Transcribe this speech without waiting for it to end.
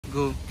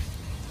Go.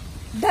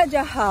 大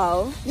家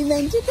好，你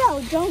们知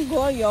道中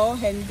国有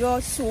很多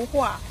俗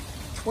话。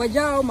我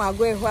叫马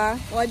桂花，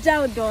我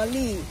叫朵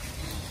莉。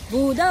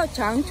不到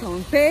长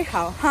城非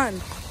好汉。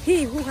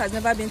He who has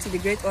never been to the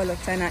Great Wall of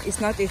China is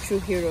not a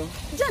true hero.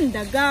 站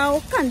得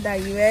高，看得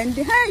远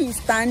The higher you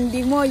stand,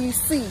 the more you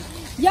see.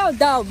 药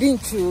到病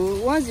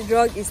除 Once the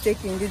drug is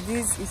taken, the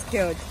disease is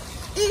cured.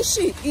 一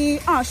是一，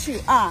二是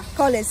二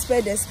Call a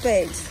spade a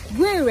spade.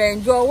 贵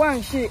人多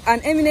忘事 An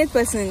eminent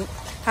person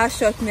has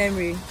short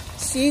memory.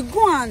 习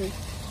惯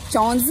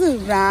长自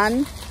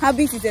然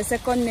Habit is a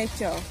second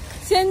nature.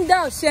 先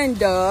到先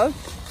得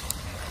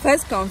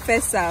First come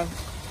first serve.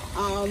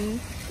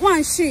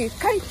 万事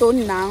开头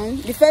难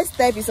The first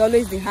step is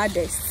always the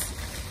hardest.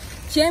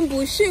 钱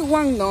不是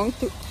万能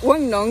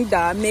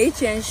的，没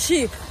钱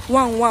是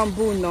万万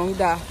不能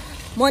的。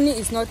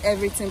Money is not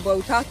everything,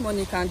 but without money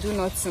you can do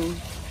nothing.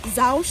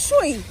 早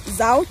睡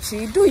早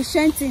起对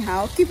身体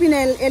好 Keeping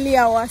early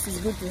hours is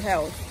good to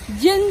health.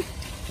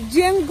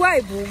 见怪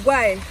不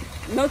怪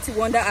Not to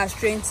wonder at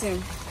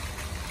strengthening.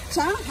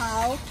 常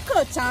好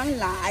客常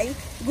来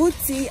Good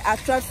tea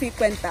attract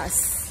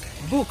frequenters.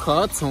 不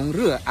可同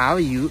日而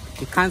语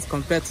You can't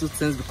compare two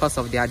things because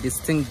of their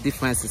distinct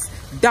differences.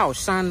 道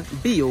山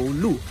必有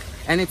路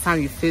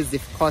Anytime you face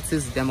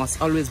difficulties, there must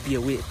always be a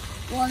way.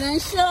 我们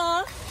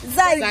说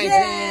再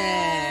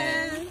见。